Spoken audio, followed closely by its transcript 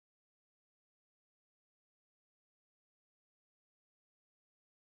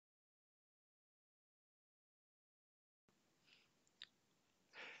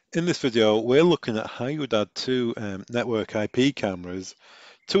In this video, we're looking at how you would add two network IP cameras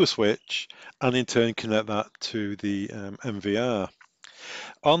to a switch and in turn connect that to the NVR.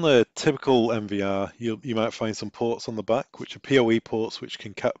 On a typical NVR, you might find some ports on the back, which are PoE ports which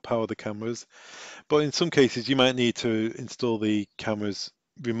can power the cameras. But in some cases, you might need to install the cameras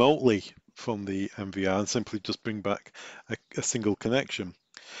remotely from the NVR and simply just bring back a single connection.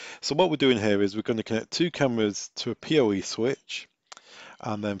 So what we're doing here is we're going to connect two cameras to a PoE switch,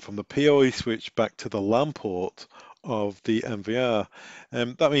 and then from the PoE switch back to the LAN port of the NVR.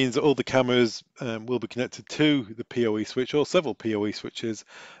 That means that all the cameras will be connected to the PoE switch or several PoE switches,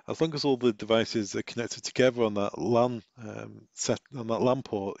 as long as all the devices are connected together on that LAN on that LAN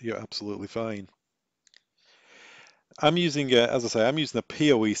port. You're absolutely fine. I'm using, as I say, I'm using a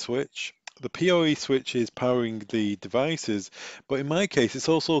PoE switch. The PoE switch is powering the devices, but in my case, it's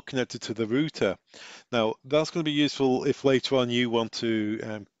also connected to the router. Now, that's going to be useful if later on you want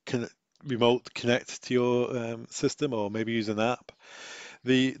to remote connect to your system, or maybe use an app.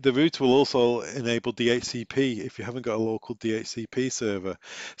 The router will also enable DHCP if you haven't got a local DHCP server.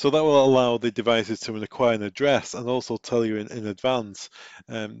 So that will allow the devices to acquire an address and also tell you in advance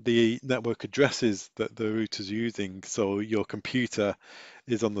the network addresses that the router is using. So your computer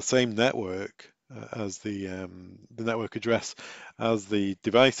is on the same network as the network address as the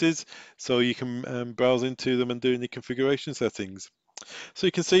devices, so you can browse into them and do any configuration settings. So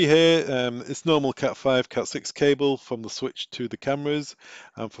you can see here, it's normal Cat5, Cat6 cable from the switch to the cameras,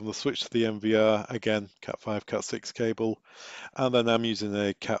 and from the switch to the NVR, again, Cat5, Cat6 cable. And then I'm using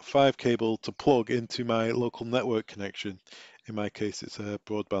a Cat5 cable to plug into my local network connection. In my case, it's a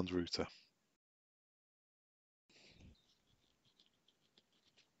broadband router.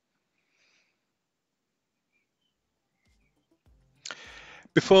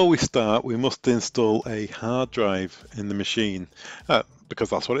 Before we start, we must install a hard drive in the machine, because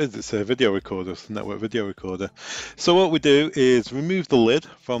that's what it is. It's a video recorder, it's a network video recorder. So what we do is remove the lid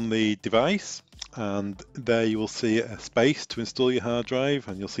from the device, and there you will see a space to install your hard drive,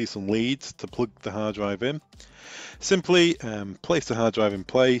 and you'll see some leads to plug the hard drive in. Simply place the hard drive in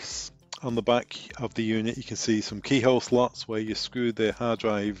place. On the back of the unit, you can see some keyhole slots where you screw the hard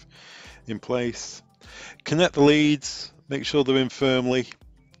drive in place. Connect the leads, make sure they're in firmly,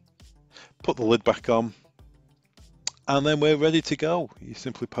 put the lid back on, and then we're ready to go. You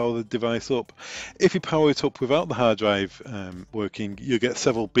simply power the device up. If you power it up without the hard drive working, you get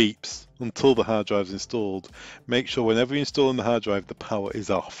several beeps until the hard drive is installed. Make sure whenever you're installing the hard drive, the power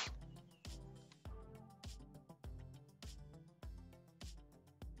is off.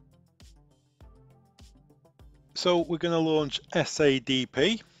 So we're going to launch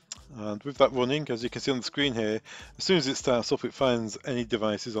SADP. And with that running, as you can see on the screen here, as soon as it starts up, it finds any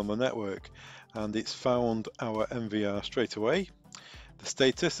devices on the network, and it's found our NVR straight away. The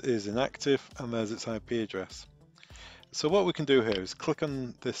status is inactive, and there's its IP address. So what we can do here is click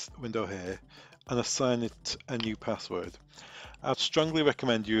on this window here and assign it a new password. I'd strongly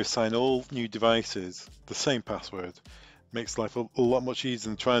recommend you assign all new devices the same password. Makes life a lot much easier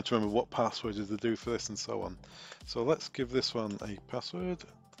than trying to remember what password is to do for this and so on. So let's give this one a password.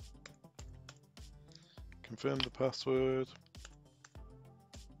 Confirm the password.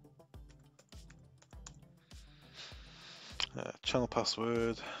 Channel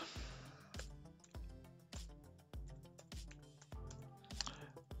password.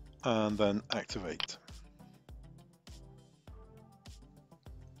 And then activate.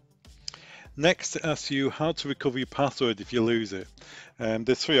 Next, it asks you how to recover your password if you lose it.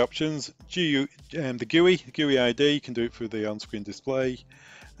 There's three options. The GUI ID, you can do it through the on-screen display.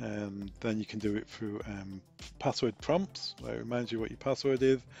 Then you can do it through password prompts, where it reminds you what your password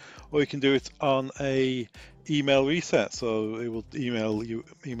is, or you can do it on a email reset, so it will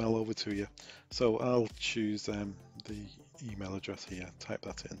email over to you. So I'll choose the email address here, type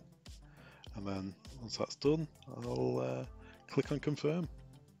that in, and then once that's done, I'll click on confirm.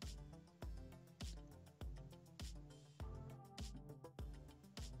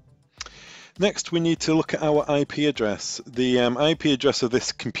 Next, we need to look at our IP address. The IP address of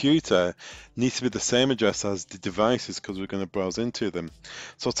this computer needs to be the same address as the devices, because we're going to browse into them.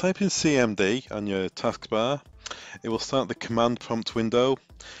 So type in CMD on your taskbar. It will start the command prompt window.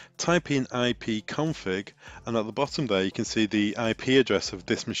 Type in ipconfig, and at the bottom there you can see the IP address of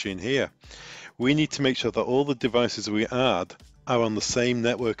this machine here. We need to make sure that all the devices we add are on the same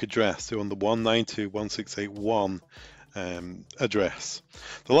network address. They're on the 192.168.1 address.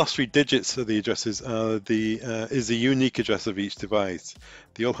 The last three digits of the addresses are is the unique address of each device.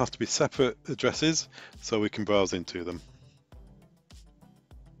 They all have to be separate addresses so we can browse into them.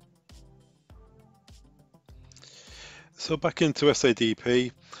 So back into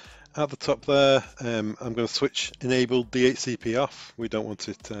SADP. At the top there, I'm going to switch enable DHCP off. We don't want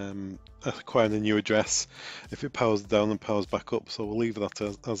it acquiring a new address if it powers down and powers back up, so we'll leave that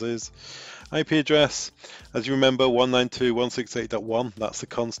as is. IP address, as you remember, 192.168.1, that's the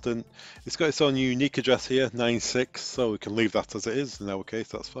constant. It's got its own unique address here, 96, so we can leave that as it is. In our case,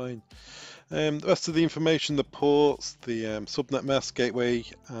 that's fine. The rest of the information, the ports, the subnet mask gateway,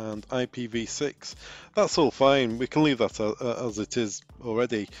 and IPv6, that's all fine. We can leave that as it is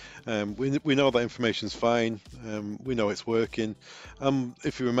already. We know that information is fine. We know it's working.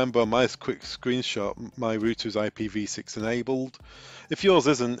 If you remember on my quick screenshot, my router is IPv6 enabled. If yours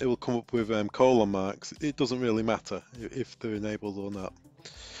isn't, it will come up with colon marks. It doesn't really matter if they're enabled or not.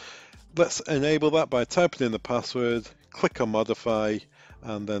 Let's enable that by typing in the password, click on modify,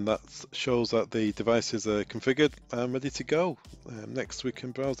 and then that shows that the devices are configured and ready to go. Next we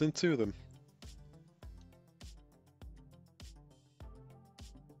can browse into them.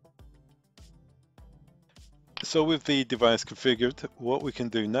 So with the device configured, what we can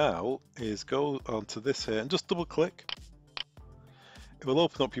do now is go onto this here and just double click. It will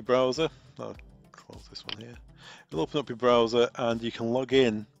open up your browser. I'll close this one here. It will open up your browser and you can log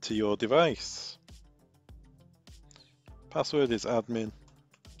in to your device. Password is admin,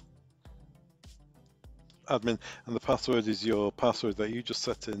 and the password is your password that you just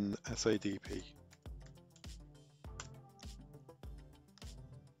set in SADP.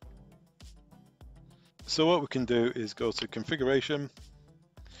 So what we can do is go to configuration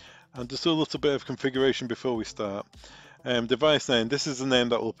and just do a little bit of configuration before we start. Device name, this is the name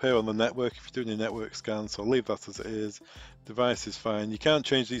that will appear on the network if you're doing a network scan, so I'll leave that as it is. Device is fine. You can't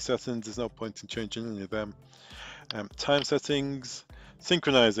change these settings, there's no point in changing any of them. Time settings,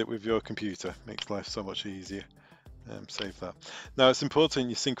 synchronize it with your computer, makes life so much easier. Save that. Now it's important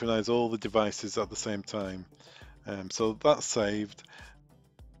you synchronize all the devices at the same time. So that's saved.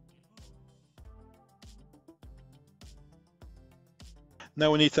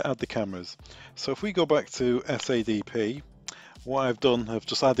 Now we need to add the cameras. So if we go back to SADP, what I've done, I've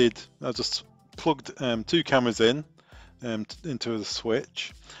just plugged 2 cameras in into the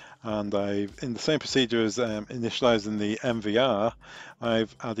switch, and in the same procedure as initializing the NVR,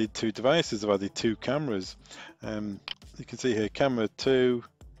 I've added 2 devices. I've added 2 cameras. You can see here camera 2.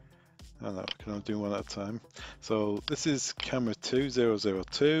 I don't know, I can only do one at a time. So this is camera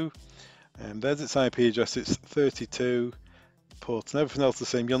 2002, and there's its IP address. It's 32 ports and everything else the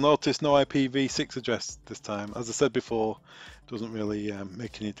same. You'll notice no IPv6 address this time. As I said before, it doesn't really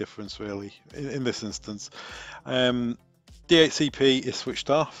make any difference really in this instance. DHCP is switched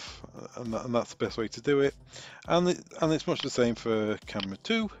off, and that's the best way to do it. And it's much the same for camera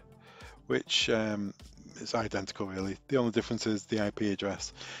 2, which is identical really. The only difference is the IP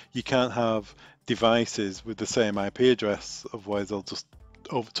address. You can't have devices with the same IP address, otherwise they'll just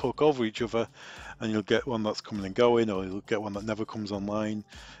talk over each other, and you'll get one that's coming and going, or you'll get one that never comes online,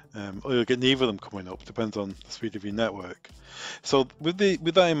 or you'll get neither of them coming up. Depends on the speed of your network. So with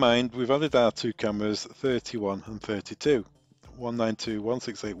that in mind, we've added our 2 cameras, 31 and 32.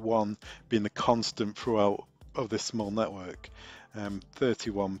 192.168.1 being the constant throughout of this small network,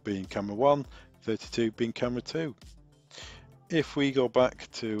 31 being camera 1, 32 being camera 2. If we go back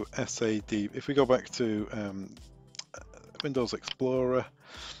to if we go back to Windows Explorer,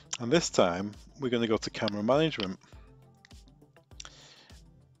 and this time we're going to go to camera management,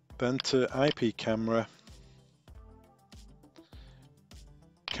 then to IP camera,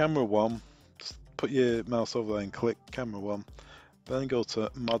 camera 1, just put your mouse over there and click camera 1, then go to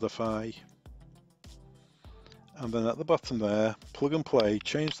modify, and then at the bottom there, plug and play,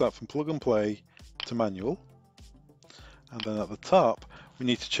 change that from plug and play to manual, and then at the top we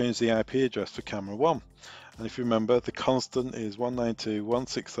need to change the IP address for camera 1. And if you remember, the constant is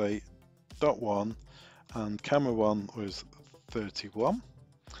 192.168.1, and camera 1 was 31.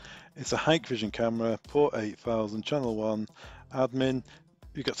 It's a Hikvision camera, port 8000, channel 1, admin.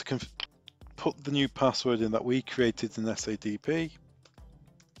 You've got to put the new password in that we created in SADP.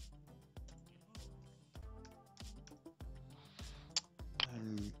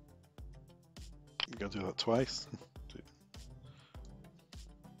 You've got to do that twice.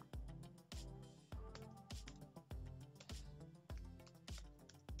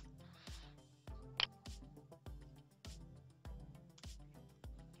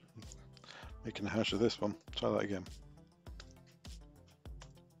 Making a hash of this one. Try that again.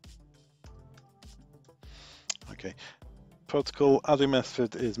 Okay. Protocol adding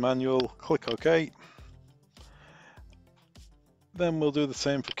method is manual. Click OK. Then we'll do the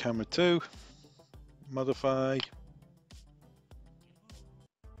same for camera 2. Modify.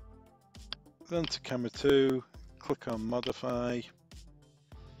 Then to camera 2. click on modify,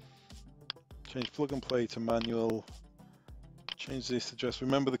 change plug and play to manual, change this address.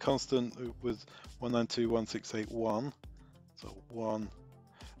 Remember the constant was 192.168.1, so 1, and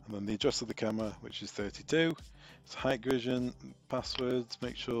then the address of the camera, which is 32. It's Hikvision passwords,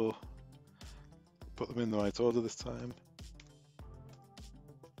 make sure put them in the right order this time.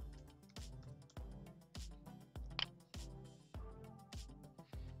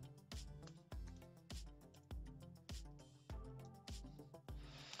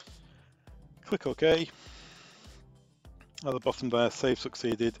 Click OK. At the bottom there, save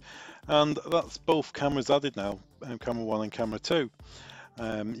succeeded, and that's both cameras added now, camera 1 and camera 2.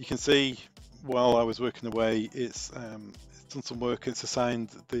 You can see while I was working away, it's done some work. It's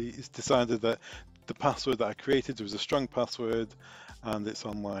decided that the password that I created was a strong password, and it's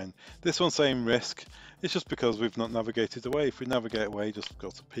online. This one's saying risk. It's just because we've not navigated away. If we navigate away, just go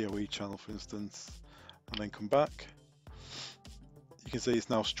to PoE channel, for instance, and then come back. You can see it's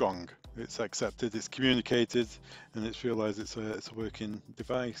now strong. It's accepted, it's communicated, and it's realized it's a working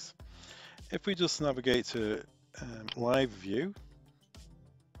device. If we just navigate to live view,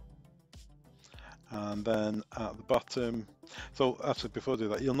 and then at the bottom, so actually before I do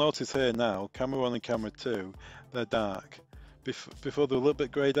that, you'll notice here now, camera 1 and camera 2, they're dark. Before they're a little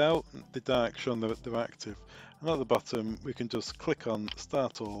bit greyed out, they're dark, showing that they're active. And at the bottom, we can just click on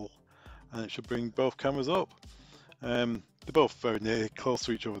Start All, and it should bring both cameras up. They're both very near, close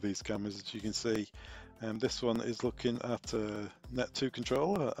to each other, these cameras, as you can see. This one is looking at a Net2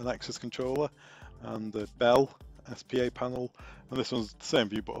 controller, an access controller, and a Bell SPA panel, and this one's the same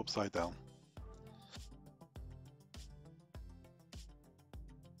view but upside down.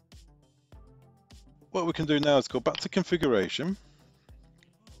 What we can do now is go back to configuration,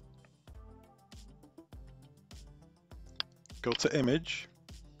 go to image,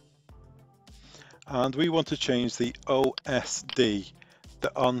 and we want to change the OSD,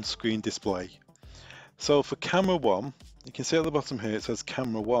 the on-screen display. So for camera 1, you can see at the bottom here it says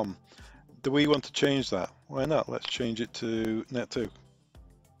camera 1. Do we want to change that? Why not? Let's change it to Net2.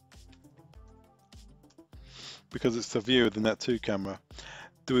 Because it's the view of the Net2 camera.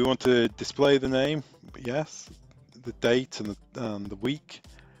 Do we want to display the name? Yes. The date and the week.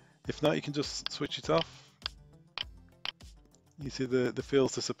 If not, you can just switch it off. You see the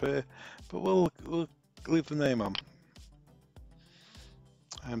fields disappear, but we'll leave the name on.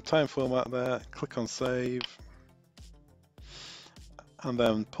 Time format there, click on save, and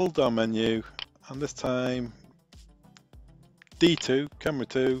then pull down menu, and this time D2, camera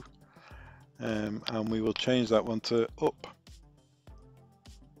 2, and we will change that one to up,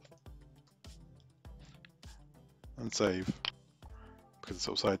 and save, because it's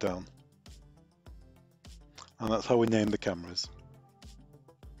upside down. And that's how we name the cameras.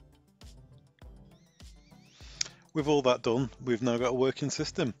 With all that done, we've now got a working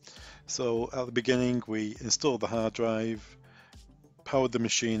system. So at the beginning, we installed the hard drive, powered the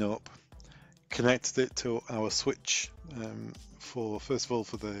machine up, connected it to our switch first of all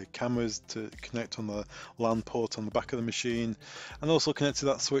for the cameras to connect on the LAN port on the back of the machine, and also connected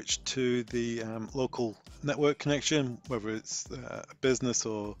that switch to the local network connection, whether it's a business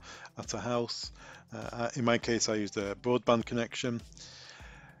or at a house. In my case, I used a broadband connection.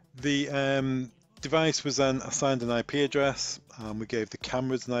 The device was then assigned an IP address, and we gave the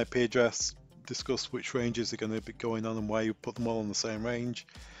cameras an IP address, discussed which ranges are going to be going on and why you put them all on the same range.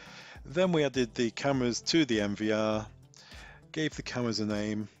 Then we added the cameras to the NVR, gave the cameras a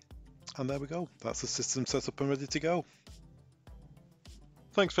name, and there we go. That's the system set up and ready to go.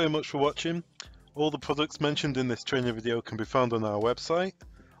 Thanks very much for watching. All the products mentioned in this training video can be found on our website.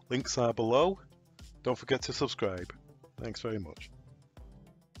 Links are below. Don't forget to subscribe. Thanks very much.